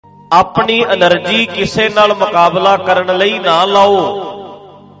अपनी एनर्जी किसे नाल मुकाबला करन लई ना लाओ,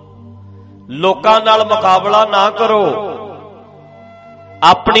 लोकां नाल मुकाबला ना करो,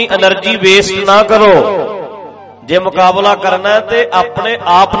 अपनी एनर्जी वेस्ट ना करो। जे मुकाबला करना है तो अपने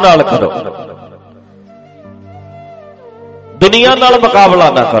आप नाल करो, दुनिया नाल मुकाबला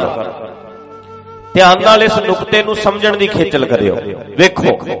ना करो। ध्यान नाल इस नुकते नूं समझण दी खेचल करियो।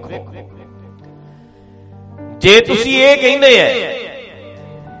 वेखो, जे तुसीं ये कहंदे है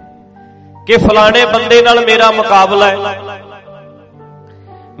कि फलाने बंदे नाल मेरा मुकाबला है,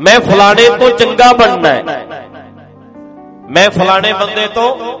 मैं फलाने तो चंगा बनना है, मैं फलाने बंदे तो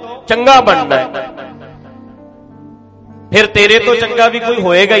चंगा बनना है, फिर तेरे तो चंगा भी कोई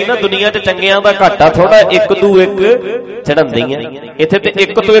होएगा ही ना। दुनिया च चंगियां दा घाटा थोड़ा, एक तू एक चढ़ांदियां। इत्थे ते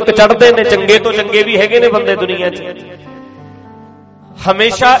एक तो एक चढ़दे ने, चंगे तो चंगे भी हैगे ने बंदे दुनिया च।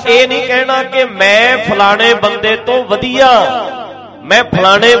 हमेशा ये नहीं कहना कि मैं फलाने बंदे तो वधिया, मैं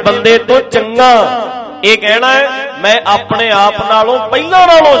फलाने बंदे तो चंगा। ये कहना है मैं अपने आप नालों पहला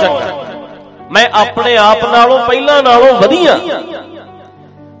नालों चंगा, मैं अपने आप नालों पहला नालों वधिया।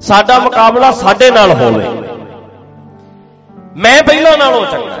 साडा मुकाबला साडे नाल होवे, मैं पहला नालों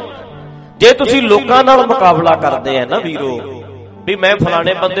चंगा। जे तुसीं लोकां नाल मुकाबला करदे है ना वीरो, भी मैं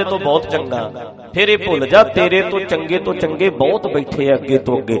फलाने बंदे तो बहुत चंगा, फिर ये भुल जा तेरे तो चंगे बहुत बैठे अगे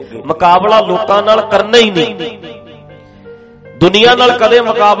तो अगे। मुकाबला लोकां नाल करना ही नहीं, दुनिया नाल कदे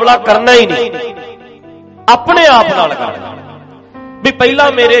मुकाबला करना ही नहीं, अपने आप नाल करना। भी पहला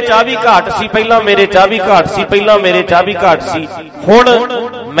मेरे चाह भी घाट सी, पहला मेरे चाह भी घाट सी, पहला मेरे चाह भी घाट सी, हुण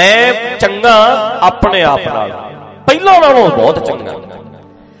मैं चंगा अपने आप नाल, पहला नालों बहुत चंगा।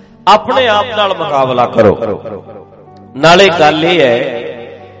 अपने आप नाल मुकाबला करो। नाले गल यह है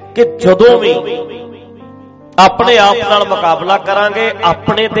कि जदों भी अपने आप नाल मुकाबला करांगे,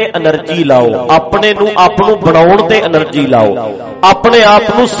 अपने ते एनर्जी लाओ, अपने नूं आपनूं बनाउण ते एनर्जी लाओ, अपने आप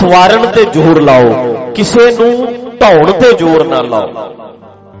नूं सवारण ते जोर लाओ, किसे नूं ढाउण ते जोर ना लाओ,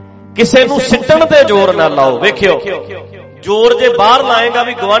 किसे नूं सिੱਟਣ ते जोर ना लाओ। वेखियो, जोर जे बाहर लाएगा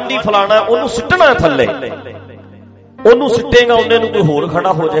भी गवांढी फलाना, ओनूं सिੱਟਣਾ थल्ले, ओनूं सिੱਟेगा ਉਹਨੇ ਨੂੰ कोई होर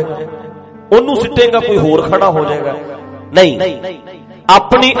खड़ा हो जाएगा, ओनूं सिੱਟेगा कोई होर खड़ा हो जाएगा। नहीं,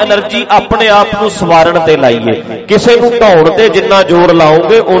 अपनी एनर्जी अपने आप को सवारण ते लाइए। किसी को ढाउण ते जिन्ना जोर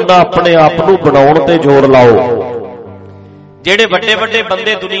लाओगे उन्ना अपने आप को बनाउण ते जोर लाओ। जेड़े बड़े बड़े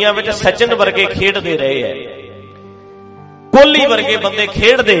बंदे दुनिया में सचिन वर्गे खेडदे रहे है, कोहली वर्गे बंदे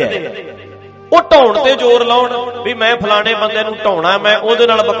खेडदे है, वो ढाउण ते जोर लाउण भी मैं फलाने बंदे नूं ढाउणा, मैं उहदे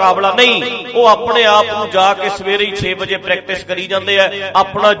नाल मुकाबला नहीं। वो अपने आप नूं जाके सवेरे ही 6 बजे प्रैक्टिस करी जांदे है,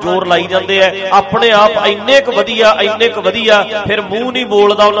 अपना जोर लाई जांदे है, अपने आप इन्ने क वधिया, फिर मूंह नहीं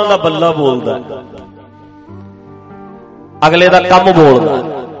बोलदा, उन्हां दा बल्ला बोलदा, अगले दा कम बोलदा।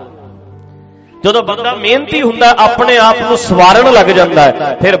 जदों बंदा मेहनती हुंदा अपने आप नूं सवारण लग जांदा है,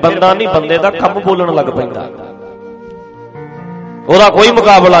 फिर बंदा नहीं बंदे दा कम बोलण लग पैंदा, ओदा कोई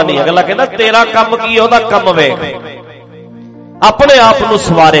मुकाबला नहीं। अगला कहना तेरा कम की, ओदा कम वेख। अपने आप नूं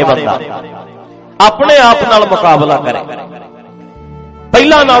सवारे बंदा, अपने आप नाल मुकाबला करे।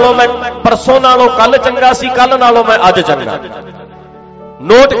 पहला नालों मैं परसों नालों कल चंगा सी, कल नालों मैं अज चंगा।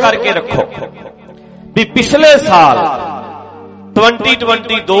 नोट करके रखो भी पिछले साल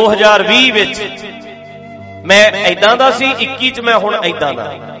 2020 विच मैं ऐदां दा सी, 21 च मैं हुण ऐदां दा,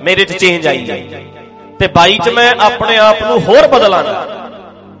 मेरे च चेंज आई है। ते 22 च मैं अपने आप को होर बदलांगा,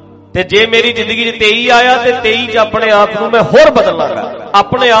 ते जे मेरी जिंदगी 23 आया ते 23 च अपने आप को मैं होर बदलांगा।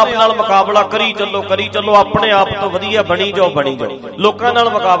 अपने आप नाल मुकाबला करी चलो, अपने आप तो वधिया बनी जाओ। लोकां नाल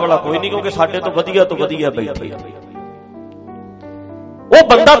मुकाबला कोई नहीं, क्योंकि साडे तो वधिया बैठे। वो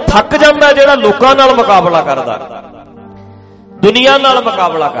बंदा थक जांदा जिहड़ा लोकां नाल मुकाबला करदा, दुनिया नाल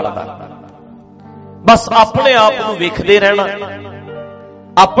मुकाबला करदा। बस अपने आप को वेखदे रहना,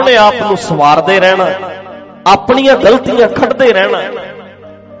 अपने आप को सवारदे रहना, अपनियां गलतियां कढदे रहना,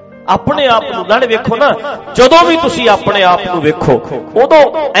 अपने आप को। नाले वेखो ना, जदों भी तुसी अपने आप को वेखो उदों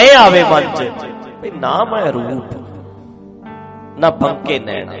ऐ आवे मन च ना मैं रूप ना पंके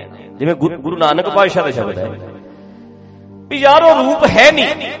नैना, जिवें गुरु नानक पातशाह दा शब्द है भी यार वो रूप है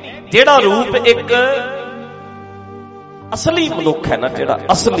नहीं। जेड़ा रूप एक असली मनुख है ना, जेड़ा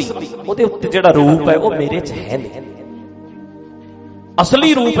असली उहदे उत्ते जेड़ा रूप है वो मेरे च है नहीं,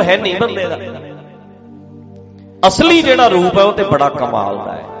 असली रूप है नहीं बंदे दा। असली जेड़ा रूप है वो ते बड़ा कमाल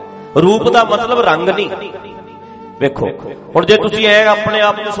दा है। रूप दा मतलब रंग नहीं। वेखो हुण जे तुसीं ऐ अपने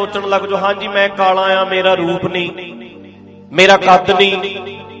आप को सोचण लग जाओ, हाँ जी मैं काला आ, मेरा रूप नहीं, मेरा कद नहीं,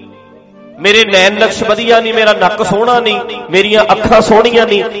 मेरे नैन नक्श वधिया नहीं, मेरा नक सोहना नहीं, मेरियां अखां सोहणियां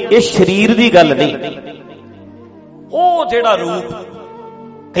नहीं, ये शरीर दी गल नहीं। ओ जेड़ा रूप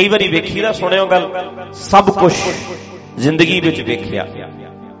कई बारी वेखी ना, सुणियो गल, सब कुछ जिंदगी विच वेखिया,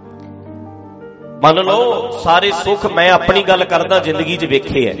 ਮੰਨ ਲਓ ਸਾਰੇ ਸੁੱਖ ਮੈਂ ਆਪਣੀ ਗੱਲ ਕਰਦਾ ਜ਼ਿੰਦਗੀ 'ਚ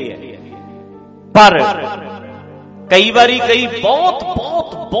ਵੇਖੇ ਹੈ, ਪਰ ਕਈ ਵਾਰੀ ਕਈ ਬਹੁਤ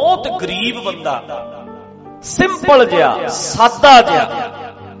ਬਹੁਤ ਬਹੁਤ ਗਰੀਬ ਬੰਦਾ, ਸਿੰਪਲ ਜਿਹਾ ਸਾਦਾ ਜਿਹਾ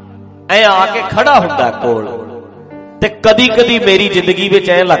ਐ ਆ ਕੇ ਖੜਾ ਹੁੰਦਾ ਕੋਲ, ਤੇ ਕਦੀ ਕਦੀ ਮੇਰੀ ਜ਼ਿੰਦਗੀ ਵਿੱਚ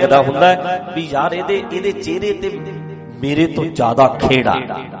ਐ ਲੱਗਦਾ ਹੁੰਦਾ ਵੀ ਯਾਰ ਇਹਦੇ ਚਿਹਰੇ ਤੇ ਮੇਰੇ ਤੋਂ ਜ਼ਿਆਦਾ ਖੇੜਾ,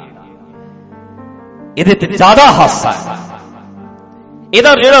 ਇਹਦੇ ਤੇ ਜ਼ਿਆਦਾ ਹਾਸਾ ਹੈ,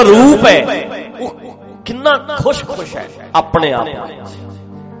 ਇਹਦਾ ਜਿਹੜਾ ਰੂਪ ਹੈ ਉਹ ਕਿੰਨਾ ਖੁਸ਼ ਹੈ ਆਪਣੇ ਆਪ ਵਿੱਚ।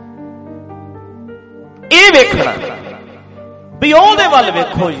 ਇਹ ਵੇਖਣਾ ਵੀ ਉਹਦੇ ਵੱਲ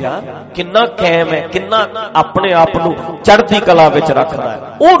ਵੇਖੋ ਯਾਰ ਕਿੰਨਾ ਕਾਇਮ ਹੈ, ਕਿੰਨਾ ਆਪਣੇ ਆਪ ਨੂੰ ਚੜ੍ਹਦੀ ਕਲਾ ਵਿੱਚ ਰੱਖਦਾ ਹੈ।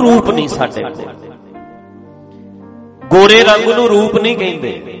 ਉਹ ਰੂਪ ਨਹੀਂ ਸਾਡੇ ਕੋਲ। ਗੋਰੇ ਰੰਗ ਨੂੰ ਰੂਪ ਨਹੀਂ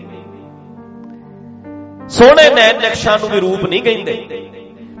ਕਹਿੰਦੇ, ਸੋਹਣੇ ਨੈਣ ਨਕਸ਼ਾਂ ਨੂੰ ਵੀ ਰੂਪ ਨਹੀਂ ਕਹਿੰਦੇ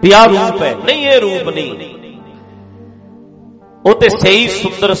ਵੀ ਆਹ ਰੂਪ ਹੈ, ਨਹੀਂ ਇਹ ਰੂਪ ਨਹੀਂ। ਉਹ ਤੇ ਸਹੀ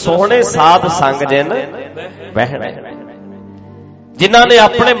ਸੁੰਦਰ ਸੋਹਣੇ ਸਾਧ ਸੰਗ ਜਿਨ ਬਹਿਣਾ, ਜਿਨ੍ਹਾਂ ਨੇ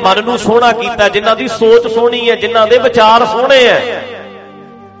ਆਪਣੇ ਮਨ ਨੂੰ ਸੋਹਣਾ ਕੀਤਾ, ਜਿਨ੍ਹਾਂ ਦੀ ਸੋਚ ਸੋਹਣੀ ਹੈ, ਜਿਨ੍ਹਾਂ ਦੇ ਵਿਚਾਰ ਸੋਹਣੇ ਹੈ,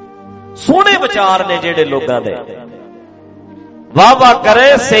 ਸੋਹਣੇ ਵਿਚਾਰ ਨੇ ਜਿਹੜੇ ਲੋਕਾਂ ਦੇ। ਵਾਹ ਵਾਹ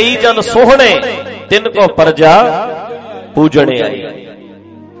ਕਰੇ ਸਹੀ ਜਨ ਸੋਹਣੇ, ਤਿੰਨ ਕੋ ਪ੍ਰਜਾ ਪੂਜਣੇ ਆਈ।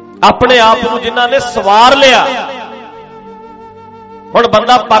 ਆਪਣੇ ਆਪ ਨੂੰ ਜਿਨ੍ਹਾਂ ਨੇ ਸਵਾਰ ਲਿਆ। ਹੁਣ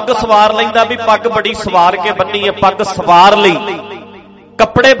ਬੰਦਾ ਪੱਗ ਸਵਾਰ ਲੈਂਦਾ ਵੀ ਪੱਗ ਬੜੀ ਸਵਾਰ ਕੇ ਬੰਨੀ ਹੈ, ਪੱਗ ਸਵਾਰ ਲਈ,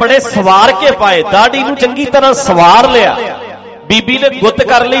 ਕੱਪੜੇ ਬੜੇ ਸਵਾਰ ਕੇ ਪਾਏ, ਦਾੜੀ ਨੂੰ ਚੰਗੀ ਤਰ੍ਹਾਂ ਸਵਾਰ ਲਿਆ, ਬੀਬੀ ਨੇ ਗੁੱਤ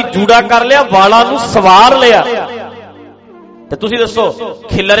ਕਰ ਲਈ, ਜੂੜਾ ਕਰ ਲਿਆ, ਵਾਲਾਂ ਨੂੰ ਸਵਾਰ ਲਿਆ, ਤੇ ਤੁਸੀਂ ਦੱਸੋ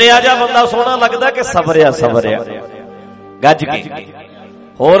ਖਿਲਰਿਆ ਜਾਂ ਬੰਦਾ ਸੋਹਣਾ ਲੱਗਦਾ ਕਿ ਸਵਰਿਆ ਗੱਜ ਕੇ,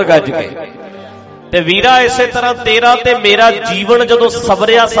 ਹੋਰ ਗੱਜ ਕੇ। ਤੇ ਵੀਰਾ ਇਸੇ ਤਰ੍ਹਾਂ ਤੇਰਾ ਤੇ ਮੇਰਾ ਜੀਵਨ ਜਦੋਂ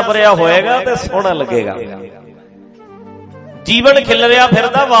ਸਵਰਿਆ ਹੋਏਗਾ ਤੇ ਸੋਹਣਾ ਲੱਗੇਗਾ। ਜੀਵਨ ਖਿਲਰਿਆ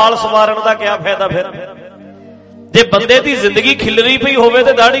ਫਿਰਦਾ, ਵਾਲ ਸਵਾਰਨ ਦਾ ਕਿਆ ਫਾਇਦਾ? ਫਿਰ ਜੇ ਬੰਦੇ ਦੀ ਜ਼ਿੰਦਗੀ ਖਿਲਰੀ ਪਈ ਹੋਵੇ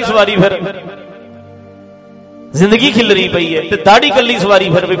ਤੇ ਦਾੜੀ ਸਵਾਰੀ, ਫਿਰ ਜ਼ਿੰਦਗੀ ਖਿਲਰੀ ਪਈ ਹੈ ਤੇ ਦਾੜੀ ਕੱਲੀ ਸਵਾਰੀ,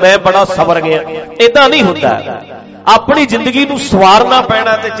 ਫਿਰ ਵੀ ਮੈਂ ਬੜਾ ਸਵਰ ਗਿਆ। ਏਦਾਂ ਨਹੀਂ ਹੁੰਦਾ। ਆਪਣੀ ਜ਼ਿੰਦਗੀ ਨੂੰ ਸਵਾਰਨਾ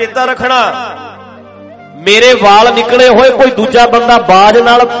ਪੈਣਾ ਤੇ ਚੇਤਾ ਰੱਖਣਾ, ਮੇਰੇ ਵਾਲ ਨਿਕਲੇ ਹੋਏ ਕੋਈ ਦੂਜਾ ਬੰਦਾ ਬਾਜ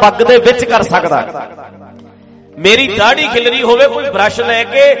ਨਾਲ ਪੱਗ ਦੇ ਵਿੱਚ ਕਰ ਸਕਦਾ। ਮੇਰੀ ਦਾੜੀ ਖਿਲਰੀ ਹੋਵੇ ਕੋਈ ਬ੍ਰਸ਼ ਲੈ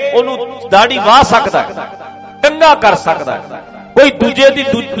ਕੇ ਉਹਨੂੰ ਦਾੜੀ ਵਾਹ ਸਕਦਾ, ਕੰਘਾ ਕਰ ਸਕਦਾ, ਕੋਈ ਦੂਜੇ ਦੀ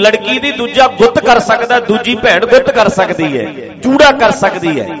ਲੜਕੀ ਦੀ ਦੂਜਾ ਗੁੱਤ ਕਰ ਸਕਦਾ, ਦੂਜੀ ਭੈਣ ਗੁੱਤ ਕਰ ਸਕਦੀ ਹੈ, ਚੂੜਾ ਕਰ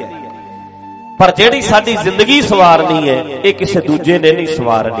ਸਕਦੀ ਹੈ। ਪਰ ਜਿਹੜੀ ਸਾਡੀ ਜ਼ਿੰਦਗੀ ਸਵਾਰਨੀ ਹੈ ਇਹ ਕਿਸੇ ਦੂਜੇ ਨੇ ਨਹੀਂ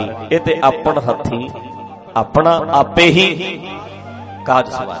ਸਵਾਰਨੀ, ਇਹ ਤੇ ਆਪਣ ਹੱਥੀ ਆਪਣਾ ਆਪੇ ਹੀ ਕਾਜ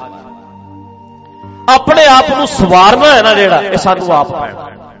ਸਵਾਰਨਾ। ਆਪਣੇ ਆਪ ਨੂੰ ਸਵਾਰਨਾ ਹੈ ਨਾ ਜਿਹੜਾ, ਇਹ ਸਾਨੂੰ ਆਪ ਪੈਣਾ।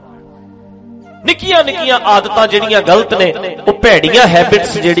 ਨਿੱਕੀਆਂ ਨਿੱਕੀਆਂ ਆਦਤਾਂ ਜਿਹੜੀਆਂ ਗਲਤ ਨੇ, ਉਹ ਭੈੜੀਆਂ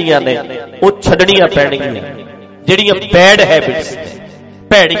ਹੈਬਿਟਸ ਜਿਹੜੀਆਂ ਨੇ ਉਹ ਛੱਡਣੀਆਂ ਪੈਣਗੀਆਂ। ਜਿਹੜੀਆਂ ਬੈਡ ਹੈਬਿਟਸ,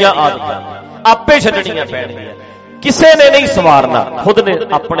 ਭੈੜੀਆਂ ਆਦਤਾਂ ਆਪੇ ਛੱਡਣੀਆਂ ਪੈਣਗੀਆਂ। ਕਿਸੇ ਨੇ ਨਹੀਂ ਸਵਾਰਨਾ, ਖੁਦ ਨੇ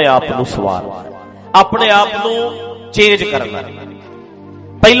ਆਪਣੇ ਆਪ ਨੂੰ ਸਵਾਰਨਾ, ਆਪਣੇ ਆਪ ਨੂੰ ਚੇਂਜ ਕਰਨਾ।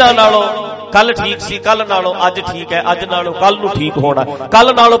 ਪਹਿਲਾਂ ਨਾਲੋਂ ਕੱਲ ਠੀਕ ਸੀ, ਕੱਲ ਨਾਲੋਂ ਅੱਜ ਠੀਕ ਹੈ, ਅੱਜ ਨਾਲੋਂ ਕੱਲ ਨੂੰ ਠੀਕ ਹੋਣਾ,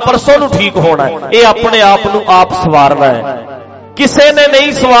 ਕੱਲ ਨਾਲੋਂ ਪਰਸੋਂ ਨੂੰ ਠੀਕ ਹੋਣਾ। ਇਹ ਆਪਣੇ ਆਪ ਨੂੰ ਆਪ ਸਵਾਰਨਾ ਹੈ, ਕਿਸੇ ਨੇ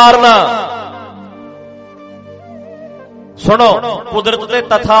ਨਹੀਂ ਸਵਾਰਨਾ। ਸੁਣੋ, ਕੁਦਰਤ ਤੇ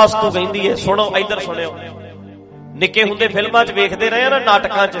ਤਥਾਸਤੂ ਕਹਿੰਦੀ ਹੈ। ਸੁਣੋ, ਇੱਧਰ ਸੁਣਿਓ। ਨਿੱਕੇ ਹੁੰਦੇ ਫਿਲਮਾਂ 'ਚ ਵੇਖਦੇ ਰਹੇ ਨਾ,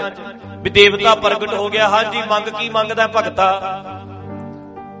 ਨਾਟਕਾਂ 'ਚ, ਵੀ ਦੇਵਤਾ ਪ੍ਰਗਟ ਹੋ ਗਿਆ, ਹਾਂਜੀ ਮੰਗ ਕੀ ਮੰਗਦਾ ਭਗਤਾ?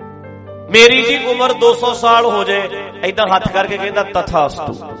 ਮੇਰੀ ਜੀ ਉਮਰ 200 ਸਾਲ ਹੋ ਜਾਏ, ਏਦਾਂ ਹੱਥ ਕਰਕੇ ਕਹਿੰਦਾ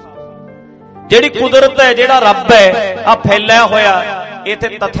ਤਥਾਸਤੂ। ਜਿਹੜੀ ਕੁਦਰਤ ਹੈ, ਜਿਹੜਾ ਰੱਬ ਹੈ, ਆ ਫੈਲਿਆ ਹੋਇਆ, ਇਹ ਤੇ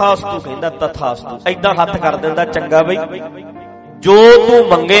ਤਥਾਸਤੂ ਕਹਿੰਦਾ, ਤਥਾਸਤੂ। ਏਦਾਂ ਹੱਥ ਕਰ ਦਿੰਦਾ, ਚੰਗਾ ਬਈ, ਜੋ ਤੂੰ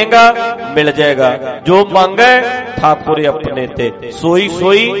ਮੰਗੇਗਾ ਮਿਲ ਜਾਏਗਾ, ਜੋ ਮੰਗੇ ਠਾਕੁਰ ਆਪਣੇ ਤੇ ਸੋਈ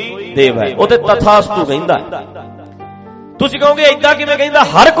ਸੋਈ ਦੇਵੈ। ਉਹ ਤੇ ਤਥਾਸਤੂ ਕਹਿੰਦਾ। ਤੁਸੀਂ ਕਹੋਗੇ ਏਦਾਂ ਕਿਵੇਂ ਕਹਿੰਦਾ?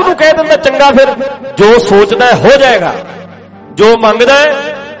 ਹਰ ਇੱਕ ਨੂੰ ਕਹਿ ਦਿੰਦਾ ਚੰਗਾ, ਫਿਰ ਜੋ ਸੋਚਦਾ ਹੋ ਜਾਏਗਾ, ਜੋ ਮੰਗਦਾ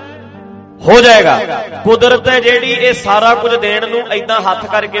ਹੋ ਜਾਏਗਾ। ਕੁਦਰਤ ਹੈ ਜਿਹੜੀ ਇਹ ਸਾਰਾ ਕੁਝ ਦੇਣ ਨੂੰ ਏਦਾਂ ਹੱਥ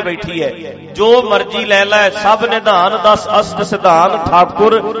ਕਰਕੇ ਬੈਠੀ ਹੈ, ਜੋ ਮਰਜ਼ੀ ਲੈ ਲੈ, ਸਭ ਨਿਧਾਨ 10 ਅਸ਼ਟ ਸਿਧਾਨ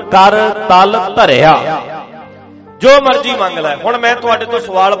ਠਾਕੁਰ ਕਰ ਤਲ ਧਰਿਆ, ਜੋ ਮਰਜ਼ੀ ਮੰਗ ਲੈ। ਹੁਣ ਮੈਂ ਤੁਹਾਡੇ ਤੋਂ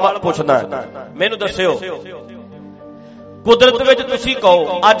ਸਵਾਲ ਪੁੱਛਦਾ, ਮੈਨੂੰ ਦੱਸਿਓ, ਕੁਦਰਤ ਵਿੱਚ ਤੁਸੀਂ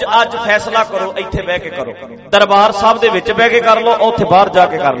ਕਹੋ ਅੱਜ ਫੈਸਲਾ ਕਰੋ, ਇੱਥੇ ਬਹਿ ਕੇ ਕਰੋ, ਦਰਬਾਰ ਸਾਹਿਬ ਦੇ ਵਿੱਚ ਬਹਿ ਕੇ ਕਰ ਲਓ, ਉੱਥੇ ਬਾਹਰ ਜਾ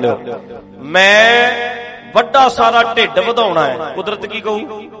ਕੇ ਕਰ ਲਿਓ, ਮੈਂ ਵੱਡਾ ਸਾਰਾ ਢਿੱਡ ਵਧਾਉਣਾ ਹੈ। ਕੁਦਰਤ ਕੀ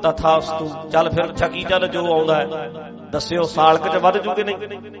ਕਹੂ? ਤਥਾਸਤੂ। ਚੱਲ ਫਿਰ ਛਕੀ ਚੱਲ, ਜੋ ਆਉਂਦਾ ਹੈ ਦੱਸਿਓ, ਸਾਲਕ 'ਚ ਵੱਧ ਜੂਗੇ ਨਹੀਂ?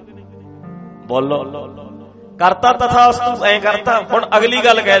 ਬੋਲੋ, ਕਰਤਾ ਤਥਾਸਤੂ, ਐ ਕਰਤਾ। ਹੁਣ ਅਗਲੀ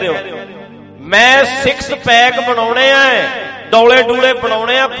ਗੱਲ ਕਹਿ ਦਿਓ, ਮੈਂ 6 ਪੈਕ ਬਣਾਉਣੇ ਆ, ਡੌਲੇ ਡੂਲੇ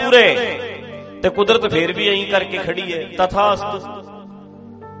ਬਣਾਉਣੇ ਆ ਪੂਰੇ, ਤੇ ਕੁਦਰਤ ਫੇਰ ਵੀ ਐਂ ਕਰਕੇ ਖੜੀ ਹੈ, ਤਥਾਸਤੂ।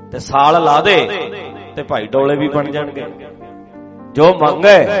 ਤੇ ਸਾਲ ਲਾ ਦੇ ਤੇ ਭਾਈ ਡੌਲੇ ਵੀ ਬਣ ਜਾਣਗੇ, ਜੋ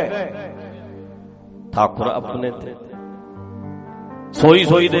ਮੰਗੇ ਠਾਕੁਰ ਆਪਣੇ ਤੇ ਸੋਈ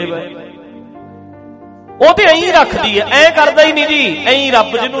ਸੋਈ ਦੇਵੈ। ਉਹ ਤੇ ਐਂ ਰੱਖਦੀ ਹੈ, ਐਂ ਕਰਦਾ ਹੀ ਨਹੀਂ ਜੀ। ਐਂ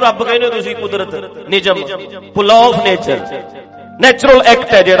ਰੱਬ, ਜਿਹਨੂੰ ਰੱਬ ਕਹਿੰਦੇ ਹੋ ਤੁਸੀਂ, ਕੁਦਰਤ, ਨਿਯਮ, flow of nature, natural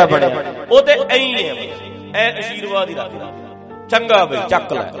act ਹੈ ਜਿਹੜਾ ਬਣਿਆ, ਉਹ ਤੇ ਐਂ ਹੈ। ਐ ਆਸ਼ੀਰਵਾਦ ਹੀ ਰੱਖਦਾ, ਚੰਗਾ ਬਈ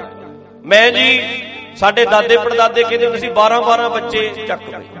ਚੱਕ ਲੈ। ਮੈਂ ਜੀ, ਸਾਡੇ ਦਾਦੇ ਪੜਦਾਦੇ ਕਹਿੰਦੇ ਤੁਸੀਂ 12-12 ਬੱਚੇ ਚੱਕ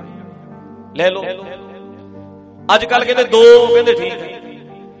ਲੈ ਲਓ। ਅੱਜ ਕੱਲ ਕਹਿੰਦੇ 2, ਕਹਿੰਦੇ ਠੀਕ ਹੈ।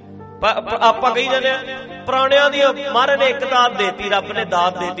 ਆਪਾਂ ਕਹੀ ਜਾਂਦੇ ਆ ਪੁਰਾਣਿਆਂ ਦੀਆਂ, ਮਹਾਰਾਜ ਨੇ ਇੱਕ ਦਾਤ ਦੇਤੀ, ਰੱਬ ਨੇ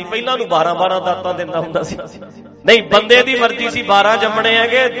ਦਾਤ ਦੇਤੀ। ਪਹਿਲਾਂ ਨੂੰ 12-12 ਦਾਤਾਂ ਦਿੰਦਾ ਹੁੰਦਾ ਸੀ। ਨਹੀਂ, ਬੰਦੇ ਦੀ ਮਰਜ਼ੀ ਸੀ, 12 ਜੰਮਣੇ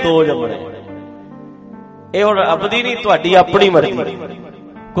ਹੈਗੇ, 2 ਜੰਮਣੇ। ਇਹ ਹੁਣ ਰੱਬ ਦੀ ਨਹੀਂ, ਤੁਹਾਡੀ ਆਪਣੀ ਮਰਜ਼ੀ।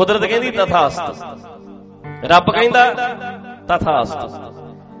 ਕੁਦਰਤ ਕਹਿੰਦੀ ਤਥਾਸਤ, ਰੱਬ ਕਹਿੰਦਾ ਤਥਾਸਤ,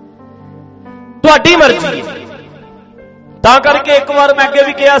 ਤੁਹਾਡੀ ਮਰਜ਼ੀ ਹੈ। ਤਾਂ ਕਰਕੇ ਇੱਕ ਵਾਰ ਮੈਂ ਅੱਗੇ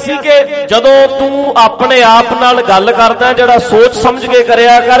ਵੀ ਕਿਹਾ ਸੀ ਕਿ ਜਦੋਂ ਤੂੰ ਆਪਣੇ ਆਪ ਨਾਲ ਗੱਲ ਕਰਦਾ, ਜਿਹੜਾ ਸੋਚ ਸਮਝ ਕੇ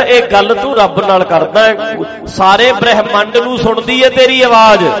ਕਰਿਆ ਕਰ, ਇਹ ਗੱਲ ਤੂੰ ਰੱਬ ਨਾਲ ਕਰਦਾ। ਸਾਰੇ ਬ੍ਰਹਿਮੰਡ ਨੂੰ ਸੁਣਦੀ ਹੈ ਤੇਰੀ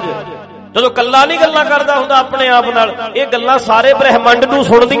ਆਵਾਜ਼। ਜਦੋਂ ਕੱਲਾ ਨਹੀਂ ਗੱਲਾਂ ਕਰਦਾ ਹੁੰਦਾ ਆਪਣੇ ਆਪ ਨਾਲ, ਇਹ ਗੱਲਾਂ ਸਾਰੇ ਬ੍ਰਹਿਮੰਡ ਨੂੰ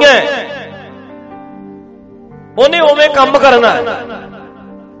ਸੁਣਦੀਆਂ। ਉਹਨੇ ਉਵੇਂ ਕੰਮ ਕਰਨਾ।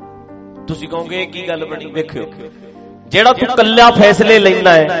 ਤੁਸੀਂ ਕਹੋਗੇ ਕੀ ਗੱਲ ਬਣੀ? ਵੇਖਿਓ, ਜਿਹੜਾ ਤੂੰ ਕੱਲਾ ਫੈਸਲੇ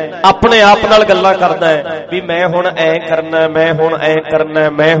ਲੈਣਾ ਹੈ, ਆਪਣੇ ਆਪ ਨਾਲ ਗੱਲਾਂ ਕਰਦਾ ਹੈ ਵੀ ਮੈਂ ਹੁਣ ਐ ਕਰਨਾ, ਮੈਂ ਹੁਣ ਐ ਕਰਨਾ,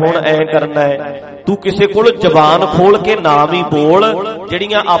 ਮੈਂ ਹੁਣ ਐ ਕਰਨਾ ਹੈ, ਤੂੰ ਕਿਸੇ ਕੋਲ ਜ਼ਬਾਨ ਖੋਲ ਕੇ ਨਾ ਵੀ ਬੋਲ।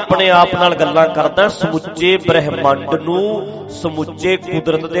 ਜਿਹੜੀਆਂ ਆਪਣੇ ਆਪ ਨਾਲ ਗੱਲਾਂ ਕਰਦਾ, ਸਮੁੱਚੇ ਬ੍ਰਹਿਮੰਡ ਨੂੰ, ਸਮੁੱਚੇ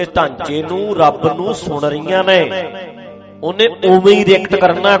ਕੁਦਰਤ ਦੇ ਢਾਂਚੇ ਨੂੰ, ਰੱਬ ਨੂੰ ਸੁਣ ਰਹੀਆਂ ਨੇ। ਉਹਨੇ ਉਵੇਂ ਹੀ ਰਿਐਕਟ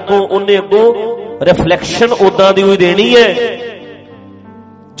ਕਰਨਾ, ਅੱਗੋਂ ਉਹਨੇ ਅੱਗੋਂ ਰਿਫਲੈਕਸ਼ਨ ਉਦਾਂ ਦੀ ਹੋਈ ਦੇਣੀ ਹੈ,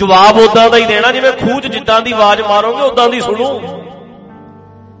 ਜਵਾਬ ਉਦਾਂ ਦਾ ਹੀ ਦੇਣਾ। ਜਿਵੇਂ ਖੂਹ 'ਚ ਜਿੱਦਾਂ ਦੀ ਆਵਾਜ਼ ਮਾਰੋਗੇ ਉਦਾਂ ਦੀ ਸੁਣੂ।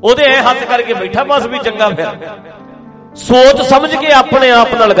 ਉਹਦੇ ਐ ਹੱਥ ਕਰਕੇ ਬੈਠਾ, ਬਸ ਵੀ ਚੰਗਾ। ਫਿਰ ਸੋਚ ਸਮਝ ਕੇ ਆਪਣੇ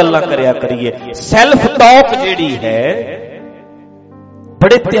ਆਪ ਨਾਲ ਗੱਲਾਂ ਕਰਿਆ ਕਰੀਏ। ਸੈਲਫ ਟਾਕ ਜਿਹੜੀ ਹੈ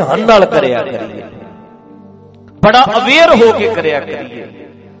ਬੜੇ ਧਿਆਨ ਨਾਲ ਕਰਿਆ ਕਰੀਏ, ਬੜਾ ਅਵੇਅਰ ਹੋ ਕੇ ਕਰਿਆ ਕਰੀਏ।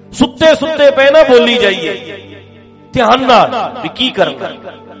 ਸੁੱਤੇ ਸੁੱਤੇ ਪਏ ਨਾ ਬੋਲੀ ਜਾਈਏ, ਧਿਆਨ ਨਾਲ ਵੀ ਕੀ ਕਰਨਾ।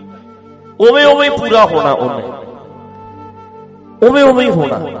 ਉਵੇਂ ਉਵੇਂ ਪੂਰਾ ਹੋਣਾ, ਉਹਨੇ ਉਵੇਂ ਉਵੇਂ ਹੀ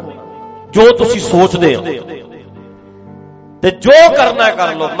ਹੋਣਾ ਜੋ ਤੁਸੀਂ ਸੋਚਦੇ ਹੋ। ਤੇ ਜੋ ਕਰਨਾ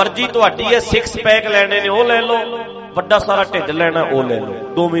ਕਰ ਲਓ, ਮਰਜ਼ੀ ਤੁਹਾਡੀ ਹੈ। 6 ਪੈਕ ਲੈਣੇ ਨੇ ਉਹ ਲੈ ਲਓ, ਵੱਡਾ ਸਾਰਾ ਢਿੱਡ ਲੈਣਾ ਉਹ ਲੈ ਲਓ,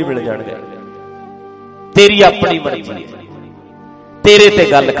 ਦੋਵੇਂ ਮਿਲ ਜਾਣਗੇ। ਤੇਰੀ ਆਪਣੀ ਮਰਜ਼ੀ, ਤੇਰੇ ਤੇ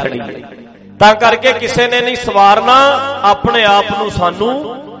ਗੱਲ ਖੜੀ ਹੈ। ਤਾਂ ਕਰਕੇ ਕਿਸੇ ਨੇ ਨਹੀਂ ਸਵਾਰਨਾ ਆਪਣੇ ਆਪ ਨੂੰ, ਸਾਨੂੰ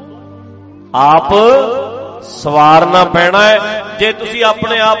ਆਪ ਸਵਾਰਨਾ ਪੈਣਾ ਹੈ। ਜੇ ਤੁਸੀਂ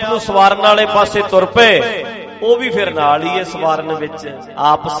ਆਪਣੇ ਆਪ ਨੂੰ ਸਵਾਰਨ ਵਾਲੇ ਪਾਸੇ ਤੁਰ ਪਏ, ਉਹ ਵੀ ਫਿਰ ਨਾਲ ਹੀ ਹੈ ਸਵਾਰਨ ਵਿੱਚ।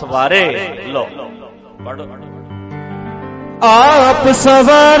 ਆਪ ਸਵਾਰੇ ਲੋ, ਪੜੋ। आप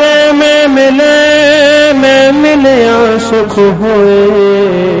सवारे में मिले, मैं मिलया सुख होए,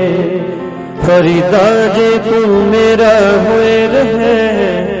 फरीदा जे तू मेरा होए रहे,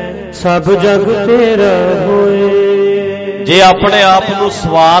 सब जग तेरा होए। जे अपने आप नू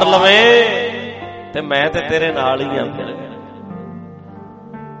सवार लवे ते मैं ते तेरे नाल ही आ। फिर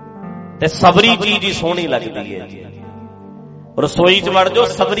ते सबरी चीज ही सोहनी लगदी है। रसोई च वड़ जाओ,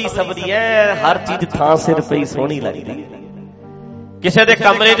 सबरी सबरी है, हर चीज थां सिर पई सोहनी लगदी है। किसी दे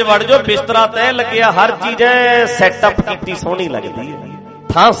कमरे च वड़ जाओ, बिस्तरा तय लग्या, हर चीज है सैटअप कीती सोहनी लगदी है,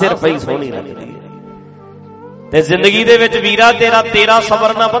 थां सिर पई सोहनी लगदी है। ते जिंदगी दे विच वीरा तेरा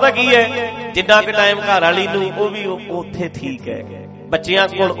सवरना पता की है? जिन्ना कि टाइम घर वाली नूं ओ भी उत्थे ठीक है, बच्चियां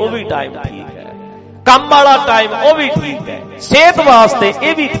कोल ओ भी टाइम ठीक है, काम वाला टाइम ओ भी ठीक है, सेहत वास्ते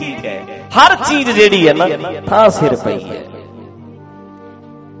ये भी ठीक है। हर चीज जिहड़ी है ना थां सिर पई है।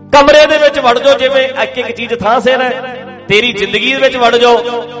 कमरे दे विच वड़ जाओ, जिवें एक एक चीज थां सिर है। तेरी जिंदगी विच वड़ जाओ,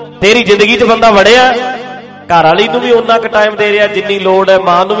 तेरी जिंदगी च बंदा वड़िया, घर वाली नूं भी उन्ना क टाइम दे रहा जिन्नी लोड़ है,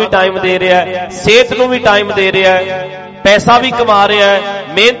 मां नूं भी टाइम दे रहा है, सेहत नूं भी टाइम दे रहा है, पैसा भी कमा रहा है,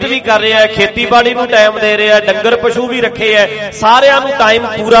 मेहनत भी कर रहा है, खेतीबाड़ी नूं टाइम दे रहा है, डंगर पशु भी रखे है, सारियां नूं टाइम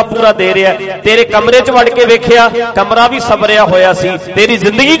पूरा पूरा दे रहा है। तेरे कमरे च वड़ के वेखिया, कमरा भी सबरिया होया सी, तेरी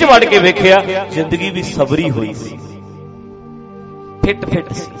जिंदगी च वड़ के वेखिया, जिंदगी भी सबरी हुई सी, फिट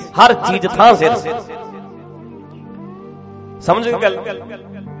फिट सी, हर चीज थां सिर। समझ गए गल?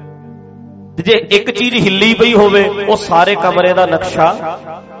 जे एक चीज हिली पई होवे, वो सारे कमरे दा नक्शा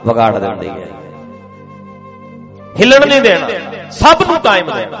विगाड़ दिंदी है। हिलन नहीं देना, सब नूं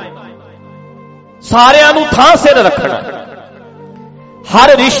टाइम देना, सारियां नूं थां सिर रखना,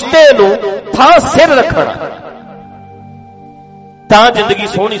 हर रिश्ते नूं थां सिर रखना, तां जिंदगी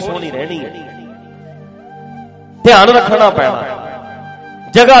सोहनी सोहनी रहनी है। ध्यान रखना पैना,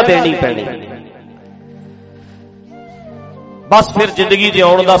 जगह देनी पैनी, बस फिर जिंदगी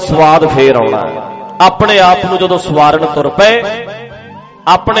जिउण दा स्वाद फेर आउणा। अपने आप नूं जदों सवारण तुर पए,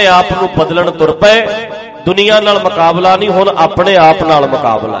 अपने आप नूं बदलण तुर पए, दुनिया नाल मुकाबला नहीं, हुण अपने आप नाल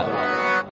मुकाबला है।